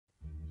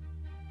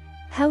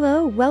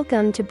Hello,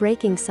 welcome to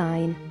Breaking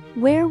Sign,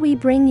 where we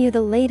bring you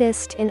the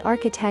latest in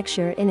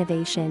architecture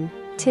innovation.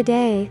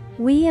 Today,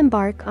 we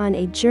embark on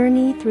a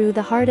journey through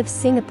the heart of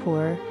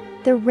Singapore.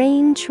 The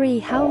Rain Tree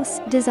House,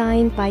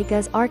 designed by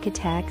GUZ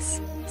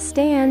Architects,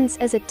 stands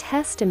as a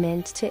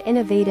testament to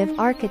innovative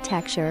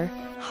architecture,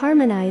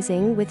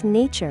 harmonizing with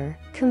nature.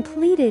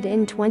 Completed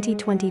in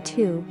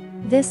 2022,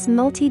 this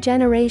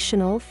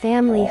multi-generational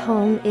family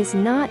home is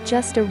not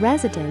just a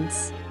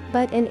residence,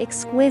 but an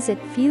exquisite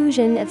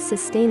fusion of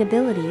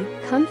sustainability,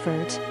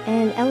 comfort,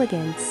 and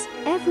elegance.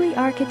 Every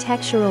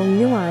architectural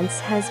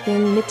nuance has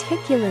been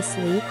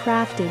meticulously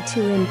crafted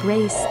to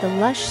embrace the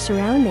lush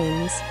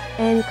surroundings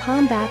and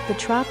combat the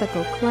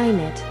tropical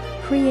climate,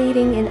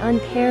 creating an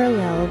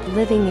unparalleled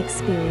living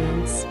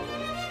experience.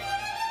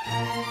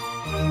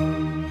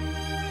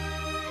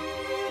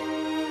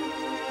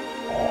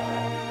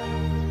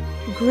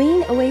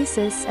 Green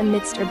oasis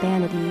amidst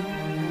urbanity.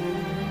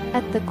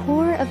 At the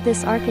core of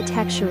this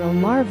architectural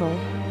marvel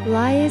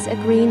lies a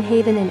green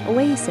haven and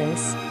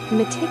oasis,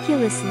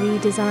 meticulously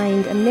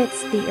designed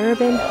amidst the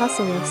urban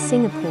hustle of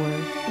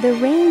Singapore. The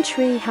Rain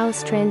Tree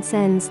House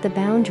transcends the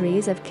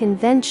boundaries of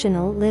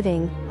conventional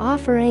living,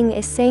 offering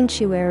a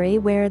sanctuary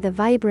where the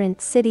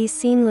vibrant city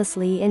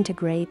seamlessly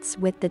integrates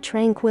with the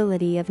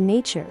tranquility of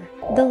nature.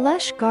 The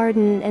lush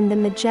garden and the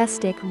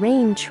majestic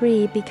rain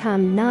tree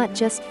become not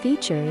just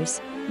features,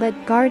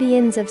 but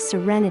guardians of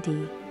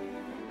serenity.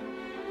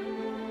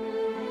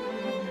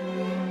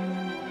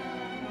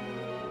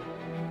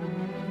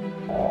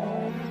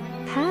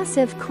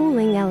 Passive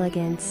cooling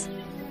elegance.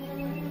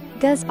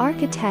 GUZ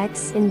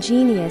Architects'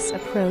 ingenious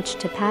approach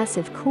to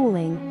passive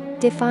cooling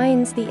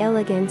defines the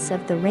elegance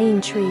of the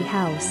Rain Tree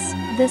House.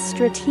 The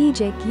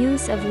strategic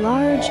use of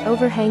large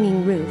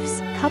overhanging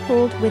roofs,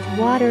 coupled with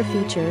water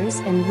features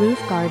and roof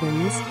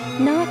gardens,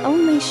 not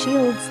only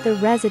shields the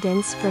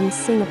residents from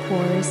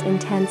Singapore's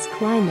intense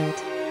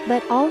climate,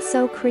 but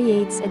also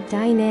creates a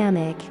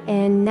dynamic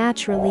and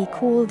naturally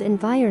cooled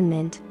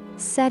environment,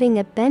 setting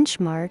a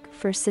benchmark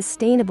for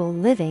sustainable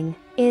living.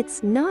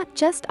 It's not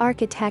just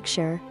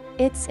architecture,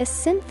 it's a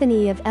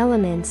symphony of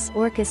elements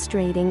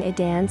orchestrating a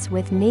dance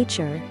with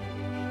nature.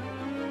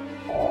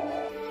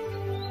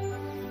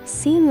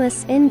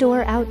 Seamless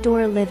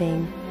indoor-outdoor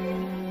living.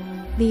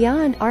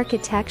 Beyond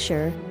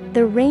architecture,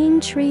 the Rain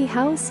Tree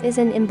House is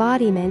an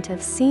embodiment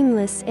of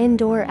seamless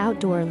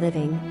indoor-outdoor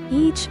living.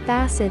 Each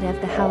facet of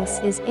the house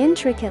is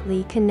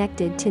intricately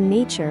connected to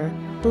nature,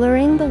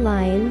 blurring the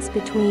lines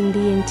between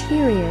the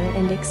interior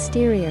and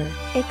exterior.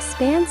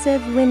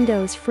 Expansive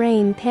windows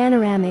frame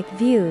panoramic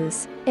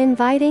views,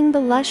 inviting the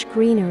lush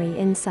greenery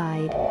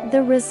inside.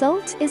 The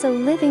result is a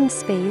living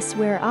space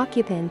where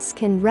occupants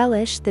can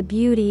relish the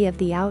beauty of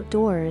the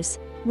outdoors,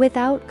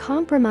 without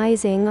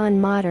compromising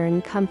on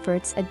modern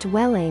comforts. A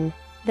dwelling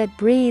that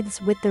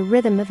breathes with the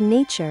rhythm of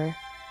nature.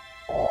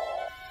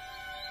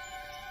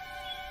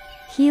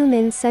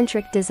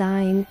 Human-centric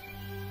design.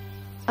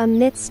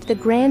 Amidst the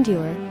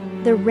grandeur,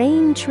 the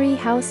Rain Tree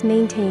House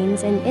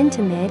maintains an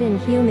intimate and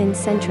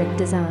human-centric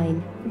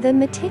design. The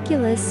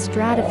meticulous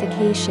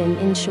stratification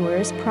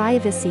ensures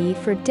privacy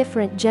for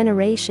different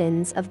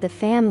generations of the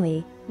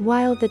family,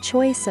 while the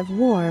choice of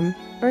warm,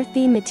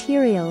 earthy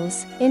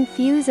materials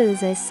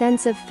infuses a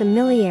sense of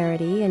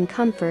familiarity and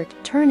comfort,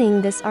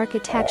 turning this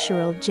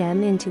architectural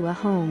gem into a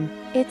home.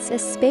 It's a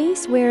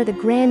space where the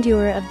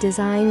grandeur of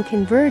design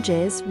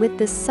converges with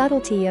the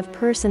subtlety of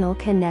personal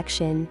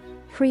connection,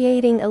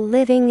 creating a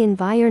living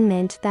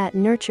environment that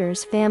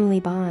nurtures family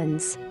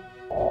bonds.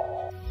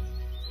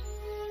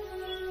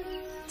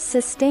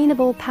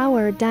 Sustainable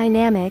power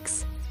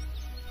dynamics.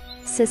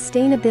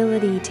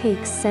 Sustainability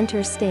takes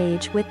center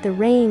stage with the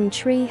Rain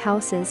Tree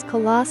House's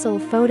colossal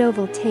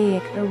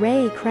photovoltaic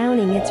array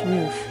crowning its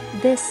roof.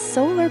 This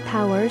solar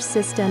power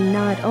system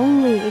not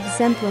only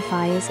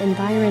exemplifies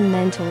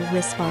environmental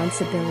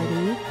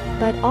responsibility,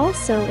 but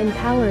also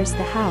empowers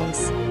the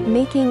house,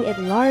 making it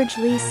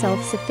largely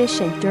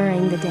self-sufficient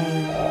during the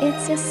day.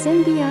 It's a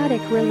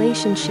symbiotic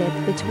relationship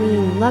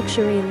between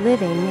luxury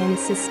living and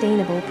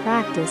sustainable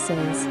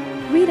practices,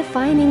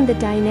 redefining the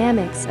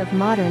dynamics of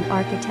modern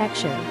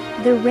architecture.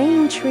 The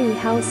Rain Tree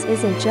House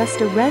isn't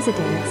just a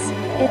residence,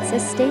 it's a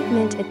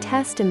statement, a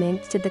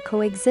testament to the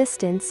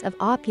coexistence of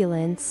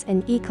opulence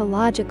and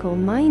ecological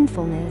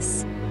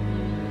mindfulness.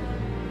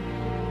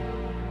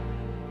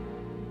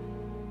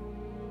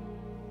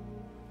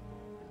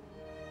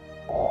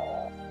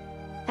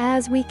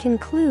 As we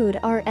conclude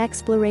our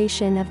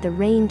exploration of the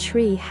Rain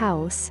Tree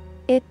House,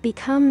 it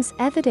becomes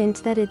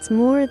evident that it's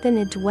more than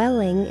a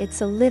dwelling,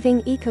 it's a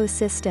living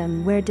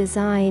ecosystem where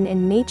design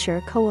and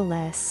nature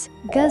coalesce.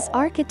 GUZ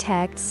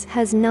Architects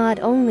has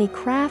not only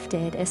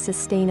crafted a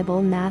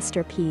sustainable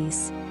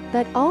masterpiece,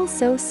 but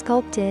also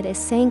sculpted a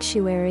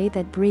sanctuary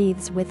that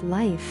breathes with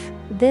life.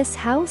 This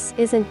house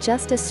isn't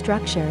just a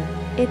structure,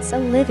 it's a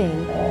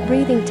living,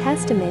 breathing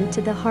testament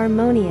to the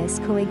harmonious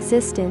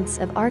coexistence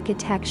of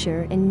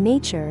architecture and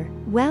nature.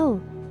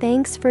 Well,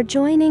 thanks for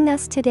joining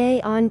us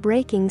today on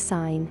Breaking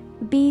Sign.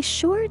 Be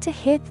sure to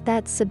hit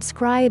that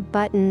subscribe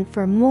button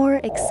for more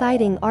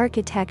exciting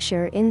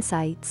architecture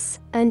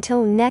insights.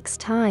 Until next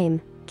time,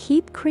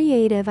 keep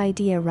creative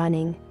idea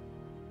running.